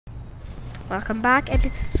Welcome back,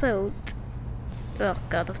 episode. Oh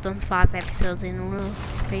god, I've done 5 episodes in a row.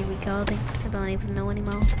 It's pre-recording. I don't even know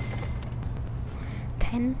anymore.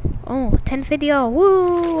 10? Oh, 10 video.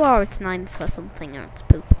 Woo! Or it's 9 for something, or it's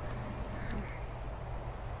poop.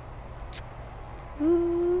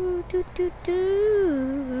 Ooh, doo doo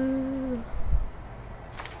doo.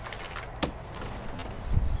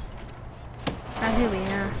 Ah, here we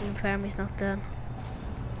are. The infirmary's not done.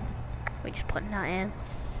 We're just putting that in.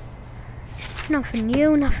 Nothing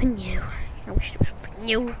new, nothing new. I wish there was something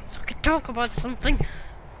new so I could talk about something.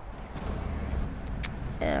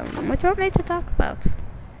 What do you want me to talk about?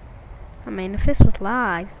 I mean, if this was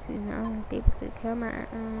live, you know, people could come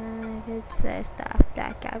and could say stuff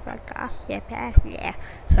like, yeah.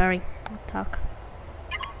 Sorry, I'll talk.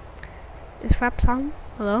 Is Fraps on?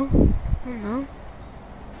 Hello? I don't know.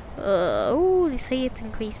 Oh, they say it's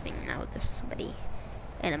increasing now. There's somebody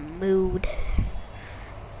in a mood.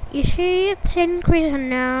 You see, it's increasing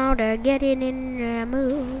now. They're getting in their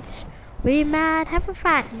moods. We might have a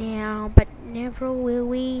fight now, but never will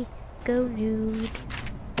we go nude.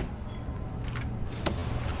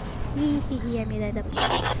 Hee, I made that up.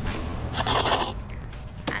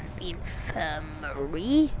 And the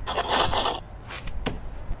infirmary.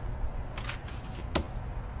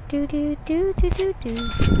 Do do do do do do.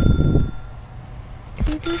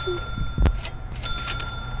 Do do do.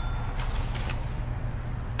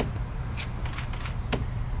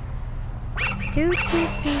 Do do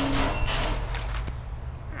do.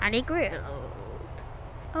 And he grilled.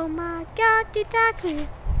 Oh my god, did I grill?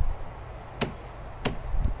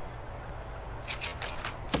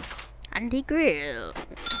 And he grilled.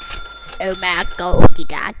 Oh my god,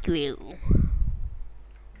 did I grill?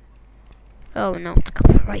 Oh no, it's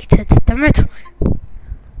copyrighted, damn it.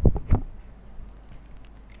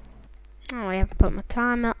 Oh, I haven't put my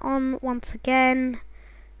timer on once again.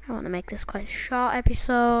 I want to make this quite a short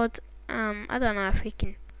episode. I don't know if you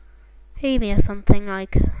can hear me or something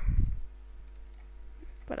like,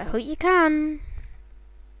 but I hope you can.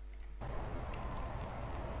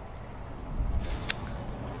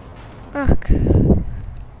 Look,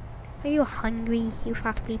 are you hungry, you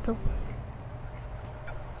fat people?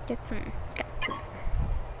 Get some.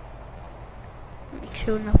 Make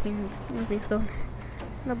sure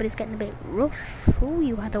nobody's getting a bit rough. Oh,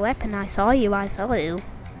 you had a weapon. I saw you.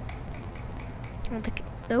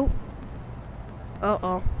 Oh.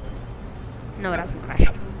 Uh-oh. No, it hasn't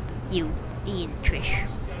crashed. You, Ian, Trish.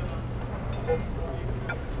 Oh,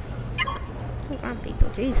 man, people,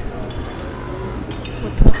 jeez.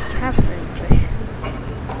 What the fuck happened, Trish?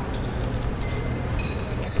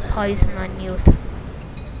 She had the poison, I knew it. It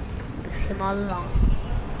was him all along.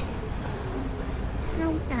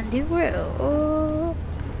 No, Andy will.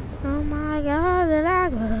 Oh my god, did I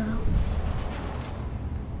go?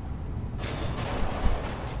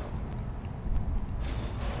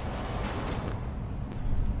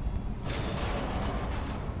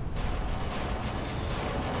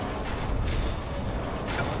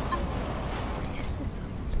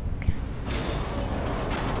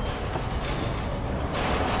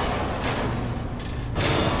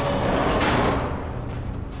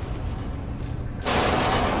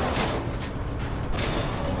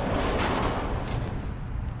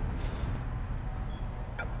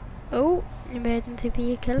 Oh, emergency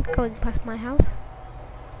vehicle going past my house.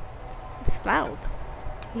 It's loud.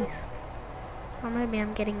 Jeez. Or maybe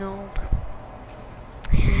I'm getting old.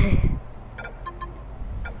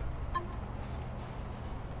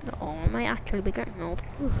 Oh, I might actually be getting old.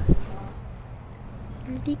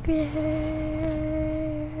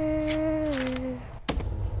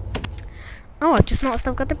 Oh, I just noticed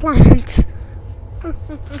I've got deployments.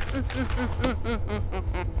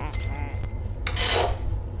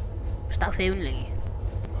 Stuff only.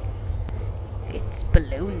 It's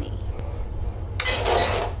baloney.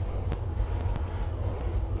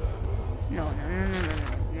 No.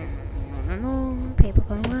 People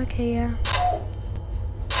going to work here.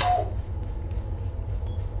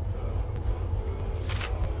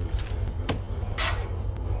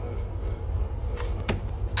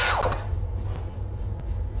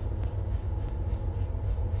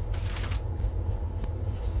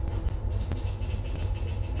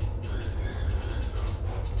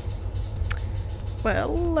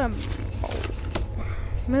 Well,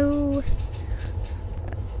 Moo.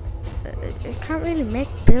 I can't really make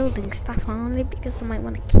building stuff only because they might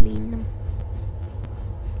want to clean them.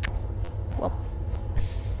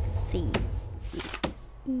 Whoopsie.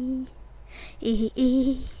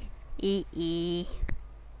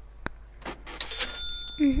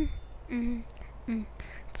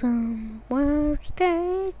 Some words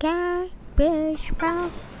they can't wish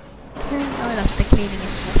about. Oh, that's the cleaning it.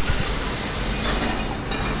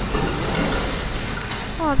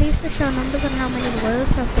 Oh, they used to show numbers on how many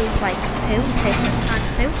words of these, like 2 times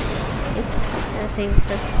 2. Oops, see it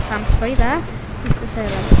says times 3 there. Used to say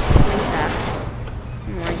like 3 there.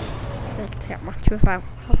 Right, so I could get much without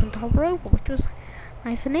having to hover over, which was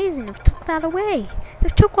nice and easy. They've took that away.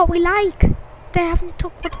 They've took what we like. They haven't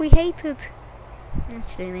took what we hated.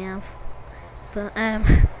 Actually, they have. But and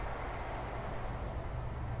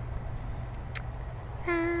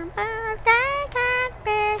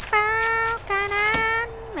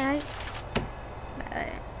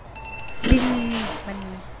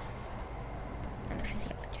a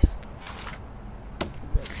physiologist.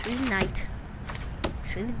 Through the night,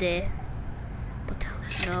 through the day, but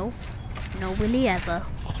no will he ever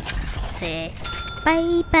say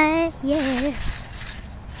bye bye, yeah.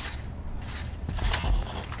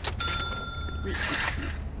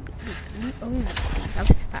 We own these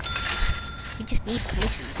artifacts. We just need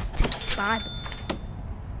permission to buy them.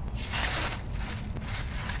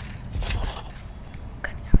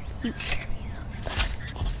 Huge areas of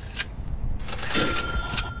stuff.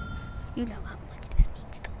 You know how much this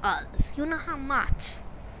means to us. You know how much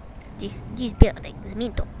these buildings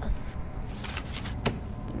mean to us.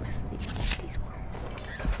 You must leave these ones.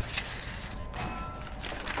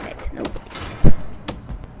 Let nobody in.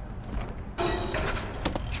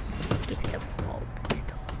 Give them all the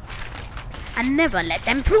door. And never let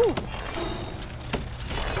them through.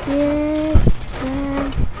 Yes,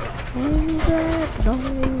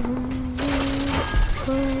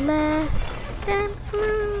 let them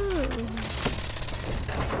through.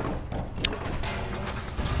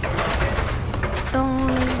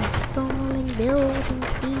 Installing, building,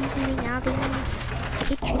 cleaning, adding,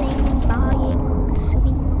 kitchening, buying,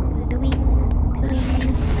 sewing, doing, pilling,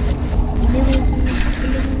 milling,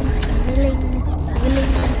 killing,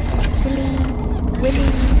 willing, silly,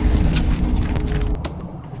 winning.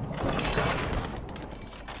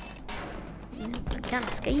 Can't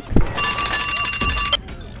escape.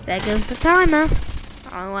 There goes the timer.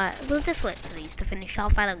 Oh, we'll just wait for these to finish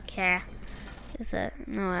off. I don't care. Is it?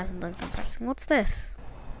 No, it hasn't done compressing. What's this?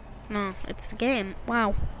 No, it's the game.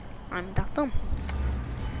 Wow, I'm that dumb.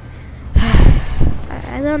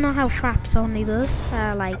 I don't know how Fraps only does.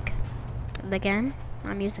 Like the game.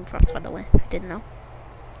 I'm using Fraps, by the way. If you didn't know.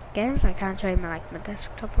 Games I can't show you my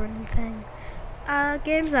desktop or anything.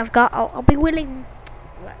 Games I've got. I'll be willing.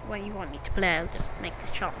 What you want me to play, I'll just make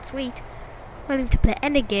this short and sweet. Willing to play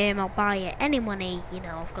any game, I'll buy it, any money, you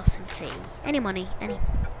know, I've got SimCity. Any money,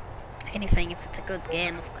 anything if it's a good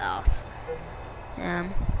game, of course.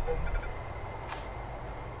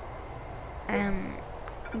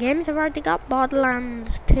 Games I've already got: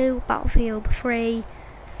 Borderlands 2, Battlefield 3,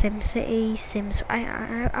 SimCity, Sims.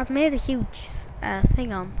 I've made a huge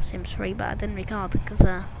thing on Sims 3, but I didn't record it because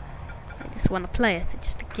I just want to play it. It's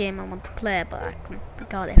just a game I want to play, but I can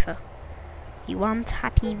record it for. You want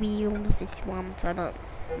Happy Wheels? If you want, I don't.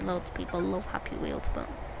 Loads of people love Happy Wheels, but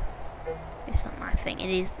it's not my thing.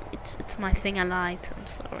 It is. It's my thing. I lied. I'm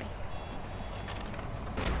sorry.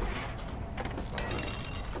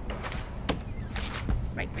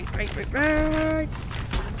 Right.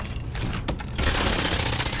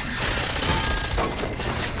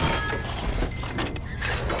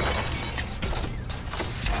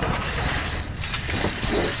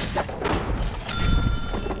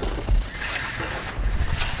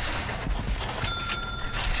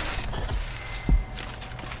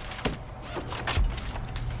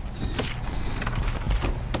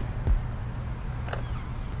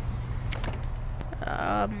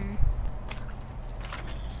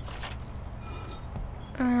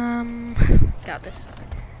 Got this.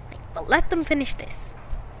 But let them finish this.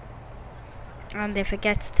 And if it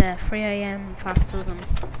gets to 3 AM faster than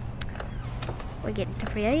we're getting to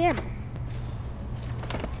 3 AM.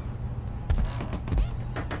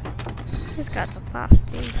 This guy's a fast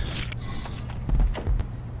dude.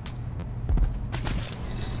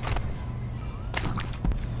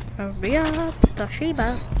 Hurry up,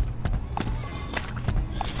 Toshiba.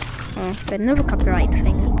 Oh, it's another copyright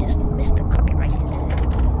thing. I just missed the copyright.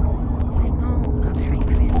 Saying, oh, copyright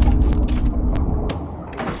for this.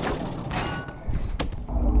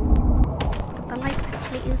 The light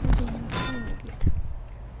actually isn't being installed yet.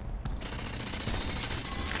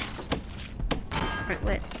 Right,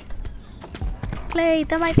 wait. Play,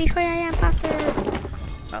 that might be 3 AM faster.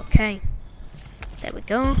 Okay. There we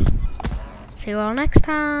go. See you all next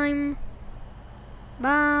time.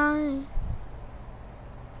 Bye.